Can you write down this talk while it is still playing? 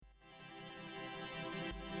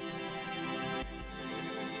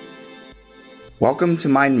Welcome to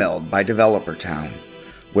MindMeld by Developer Town,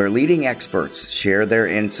 where leading experts share their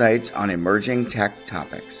insights on emerging tech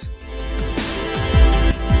topics.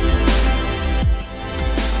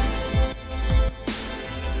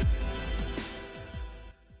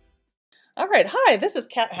 All right. Hi, this is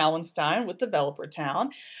Kat Hallenstein with Developer Town.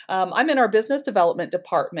 I'm in our business development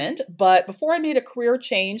department, but before I made a career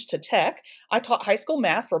change to tech, I taught high school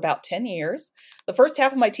math for about 10 years. The first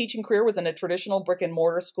half of my teaching career was in a traditional brick and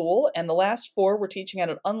mortar school, and the last 4 were teaching at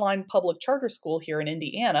an online public charter school here in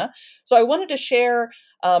Indiana. So I wanted to share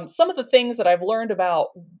some of the things that I've learned about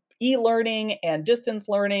e-learning and distance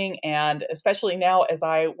learning, and especially now as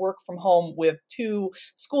I work from home with 2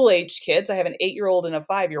 school-aged kids. I have an 8-year-old and a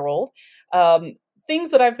 5-year-old. Um,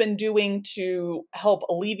 Things that I've been doing to help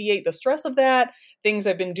alleviate the stress of that, things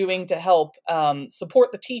I've been doing to help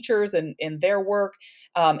support the teachers in their work,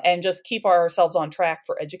 and just keep ourselves on track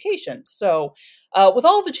for education. So, with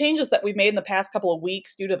all of the changes that we've made in the past couple of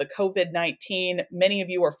weeks due to the COVID-19, many of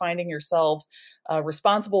you are finding yourselves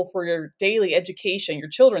responsible for your daily education, your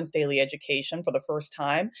children's daily education for the first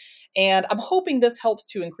time. And I'm hoping this helps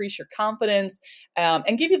to increase your confidence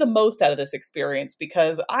and give you the most out of this experience,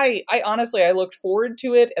 because I honestly, I looked forward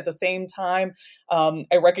to it. At the same time,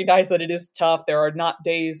 I recognize that it is tough. There are not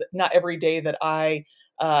every day that I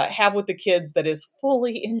have with the kids that is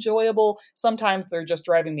fully enjoyable. Sometimes they're just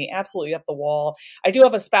driving me absolutely up the wall. I do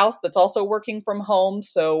have a spouse that's also working from home,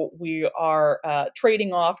 so we are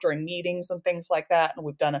trading off during meetings and things like that. And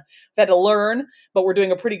we've had to learn, but we're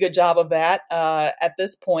doing a pretty good job of that at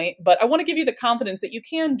this point. But I want to give you the confidence that you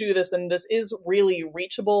can do this, and this is really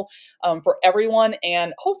reachable for everyone.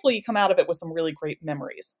 And hopefully you come out of it with some really great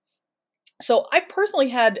memories. So I've personally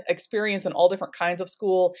had experience in all different kinds of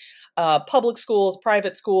school, public schools,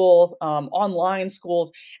 private schools, online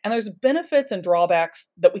schools, and there's benefits and drawbacks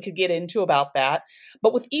that we could get into about that.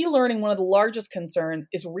 But with e-learning, one of the largest concerns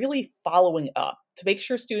is really following up to make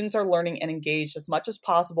sure students are learning and engaged as much as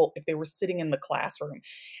possible if they were sitting in the classroom.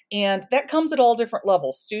 And that comes at all different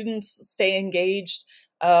levels. Students stay engaged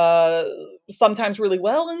uh, sometimes really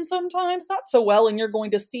well and sometimes not so well. And you're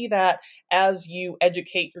going to see that as you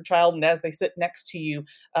educate your child and as they sit next to you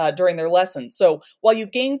during their lessons. So while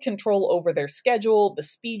you've gained control over their schedule, the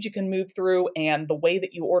speed you can move through, and the way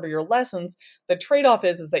that you order your lessons, the trade-off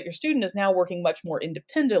is that your student is now working much more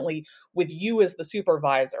independently with you as the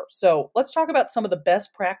supervisor. So let's talk about some of the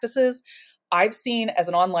best practices I've seen as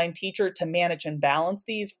an online teacher to manage and balance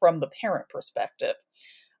these from the parent perspective.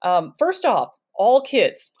 First off, all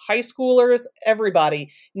kids, high schoolers, everybody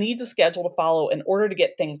needs a schedule to follow in order to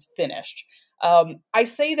get things finished. I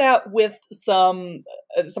say that with some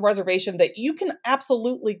reservation that you can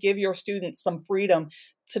absolutely give your students some freedom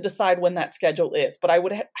to decide when that schedule is, but I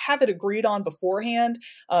would have it agreed on beforehand.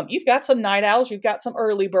 You've got some night owls, you've got some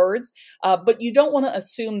early birds, but you don't want to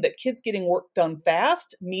assume that kids getting work done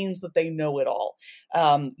fast means that they know it all.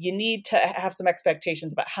 You need to have some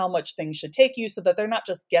expectations about how much things should take you so that they're not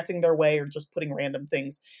just guessing their way or just putting random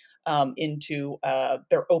things into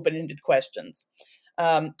their open-ended questions.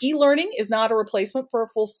 E-learning is not a replacement for a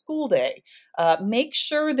full school day. Make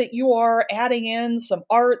sure that you are adding in some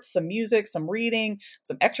art, some music, some reading,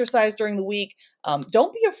 some exercise during the week.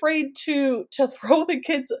 Don't be afraid to throw the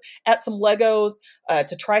kids at some Legos,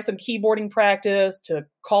 to try some keyboarding practice, to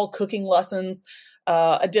call cooking lessons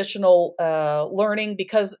additional learning,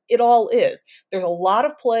 because it all is. There's a lot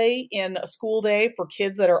of play in a school day for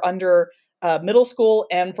kids that are under middle school,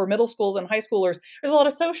 and for middle schools and high schoolers, there's a lot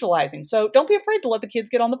of socializing. So don't be afraid to let the kids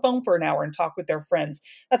get on the phone for an hour and talk with their friends.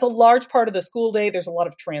 That's a large part of the school day. There's a lot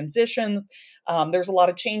of transitions. There's a lot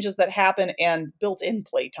of changes that happen and built-in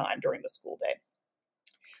playtime during the school day.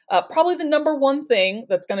 Probably the number one thing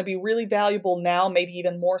that's going to be really valuable now, maybe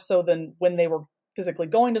even more so than when they were physically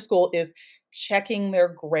going to school, is checking their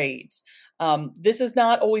grades. This is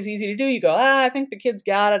not always easy to do. You go, I think the kids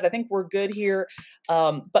got it. I think we're good here.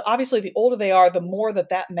 But obviously, the older they are, the more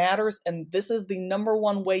that matters. And this is the number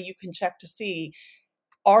one way you can check to see,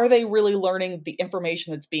 are they really learning the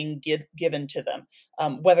information that's being given to them?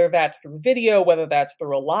 Whether that's through video, whether that's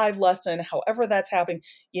through a live lesson, however that's happening,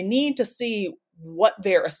 you need to see what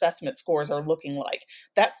their assessment scores are looking like.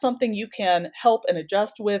 That's something you can help and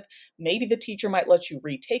adjust with. Maybe the teacher might let you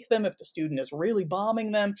retake them if the student is really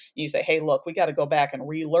bombing them. You say, hey, look, we got to go back and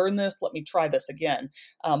relearn this. Let me try this again.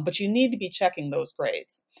 But you need to be checking those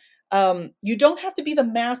grades. You don't have to be the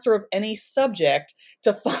master of any subject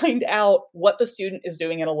to find out what the student is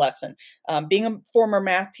doing in a lesson. Being a former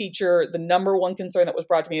math teacher, the number one concern that was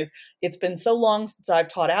brought to me is it's been so long since I've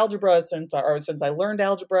taught algebra, since I learned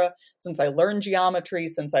algebra, since I learned geometry,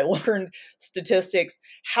 since I learned statistics.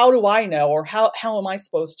 How do I know, or how am I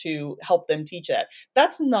supposed to help them teach it?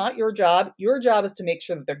 That's not your job. Your job is to make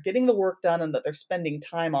sure that they're getting the work done and that they're spending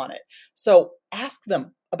time on it. So ask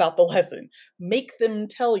them about the lesson. Make them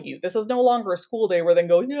tell you. This is no longer a school day where they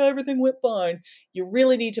go, yeah, everything went fine. You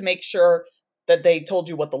really need to make sure that they told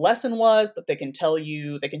you what the lesson was, that they can tell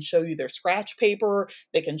you, they can show you their scratch paper,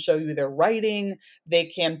 they can show you their writing, they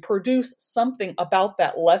can produce something about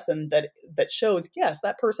that lesson that shows, yes,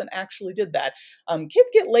 that person actually did that.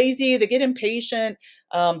 Kids get lazy, they get impatient,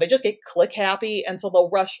 they just get click happy, and so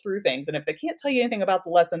they'll rush through things. And if they can't tell you anything about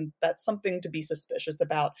the lesson, that's something to be suspicious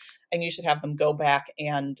about, and you should have them go back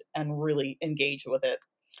and really engage with it.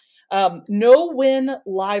 Know when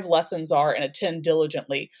live lessons are and attend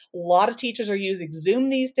diligently. A lot of teachers are using Zoom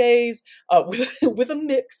these days with a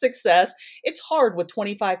mixed success. It's hard with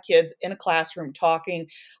 25 kids in a classroom talking.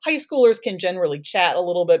 High schoolers can generally chat a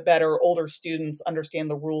little bit better. Older students understand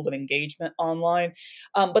the rules of engagement online.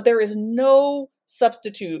 But there is no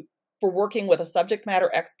substitute for working with a subject matter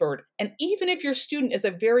expert. And even if your student is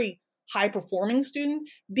a very high performing student,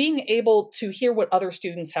 being able to hear what other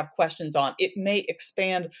students have questions on, it may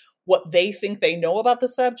expand what they think they know about the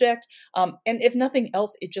subject. And if nothing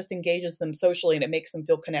else, it just engages them socially and it makes them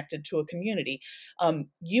feel connected to a community.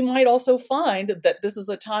 You might also find that this is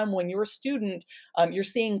a time when you're a student, you're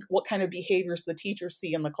seeing what kind of behaviors the teachers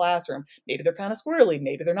see in the classroom. Maybe they're kind of squirrely,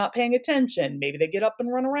 maybe they're not paying attention, maybe they get up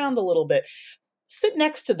and run around a little bit. Sit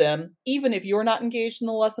next to them, even if you're not engaged in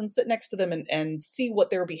the lesson, sit next to them and see what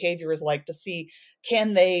their behavior is like, to see,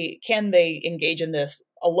 can they engage in this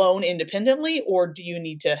alone independently, or do you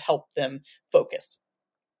need to help them focus?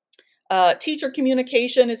 Teacher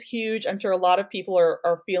communication is huge. I'm sure a lot of people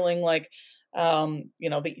are feeling like,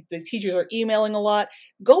 the teachers are emailing a lot.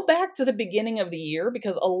 Go back to the beginning of the year,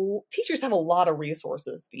 because teachers have a lot of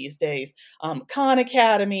resources these days. Khan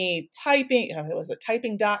Academy, typing.com.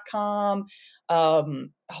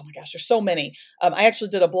 Oh my gosh, there's so many. I actually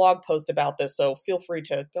did a blog post about this, so feel free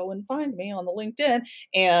to go and find me on the LinkedIn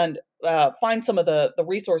and find some of the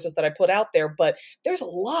resources that I put out there. But there's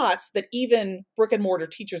lots that even brick and mortar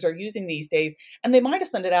teachers are using these days, and they might have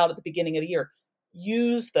sent it out at the beginning of the year.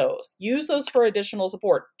 Use those for additional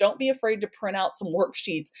support. Don't be afraid to print out some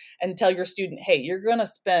worksheets and tell your student, hey, you're going to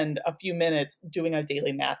spend a few minutes doing a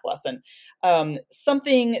daily math lesson.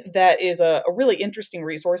 Something that is a really interesting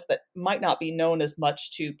resource that might not be known as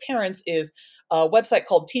much to parents is a website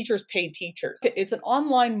called Teachers Pay Teachers. It's an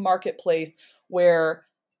online marketplace where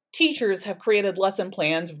teachers have created lesson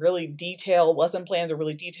plans, really detailed lesson plans or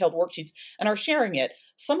really detailed worksheets, and are sharing it.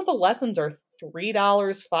 Some of the lessons are $3,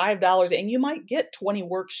 $5, and you might get 20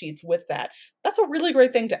 worksheets with that. That's a really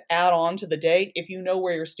great thing to add on to the day if you know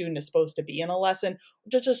where your student is supposed to be in a lesson,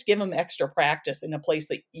 to just give them extra practice in a place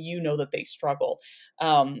that you know that they struggle.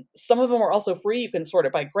 Some of them are also free. You can sort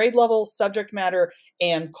it by grade level, subject matter,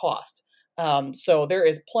 and cost. So there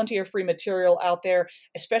is plenty of free material out there,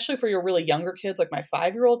 especially for your really younger kids, like my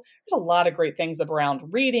 5-year-old. There's a lot of great things around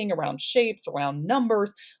reading, around shapes, around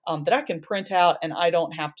numbers, that I can print out, and I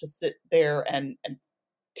don't have to sit there and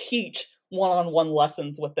teach one-on-one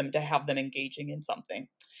lessons with them to have them engaging in something.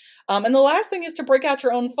 And the last thing is to break out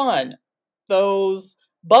your own fun. Those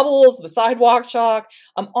bubbles, the sidewalk chalk,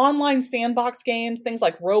 online sandbox games, things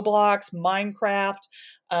like Roblox,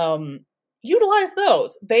 Minecraft. Utilize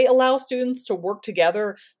those. They allow students to work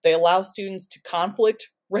together. They allow students to conflict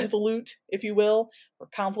resolute, if you will, or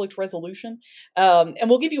conflict resolution. And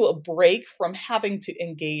will give you a break from having to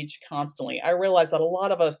engage constantly. I realize that a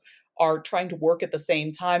lot of us are trying to work at the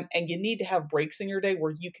same time, and you need to have breaks in your day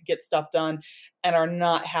where you could get stuff done and are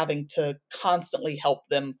not having to constantly help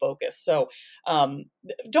them focus. So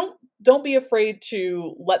don't be afraid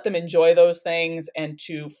to let them enjoy those things and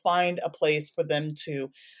to find a place for them to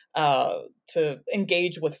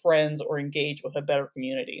engage with friends or engage with a better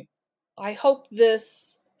community. I hope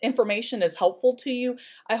this information is helpful to you.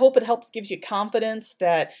 I hope it gives you confidence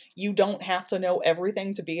that you don't have to know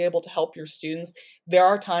everything to be able to help your students. There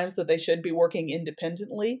are times that they should be working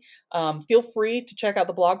independently. Feel free to check out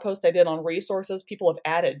the blog post I did on resources. People have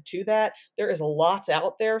added to that. There is lots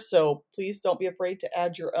out there, so please don't be afraid to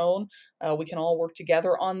add your own. We can all work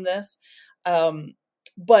together on this.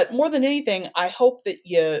 But more than anything, I hope that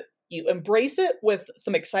you embrace it with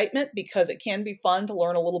some excitement, because it can be fun to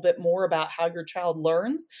learn a little bit more about how your child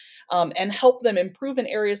learns, and help them improve in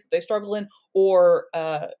areas that they struggle in, or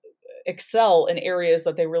excel in areas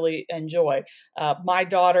that they really enjoy. My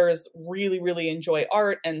daughters really enjoy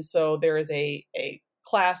art, and so there is a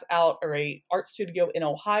class out, or a art studio in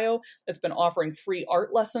Ohio that's been offering free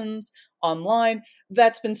art lessons online.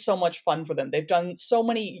 That's been so much fun for them. They've done so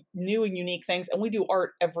many new and unique things, and we do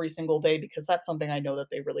art every single day because that's something I know that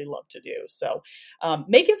they really love to do. So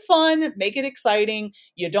make it fun, make it exciting.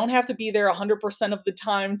 You don't have to be there 100% of the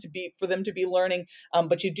time for them to be learning,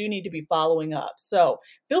 but you do need to be following up. So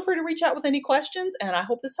feel free to reach out with any questions, and I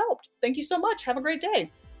hope this helped. Thank you so much. Have a great day.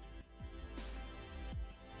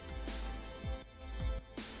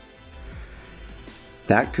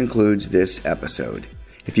 That concludes this episode.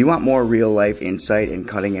 If you want more real-life insight and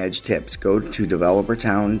cutting-edge tips, go to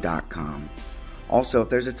developertown.com. Also, if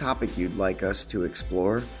there's a topic you'd like us to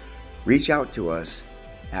explore, reach out to us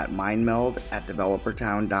at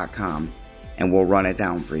mindmeld@developertown.com and we'll run it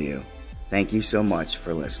down for you. Thank you so much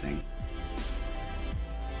for listening.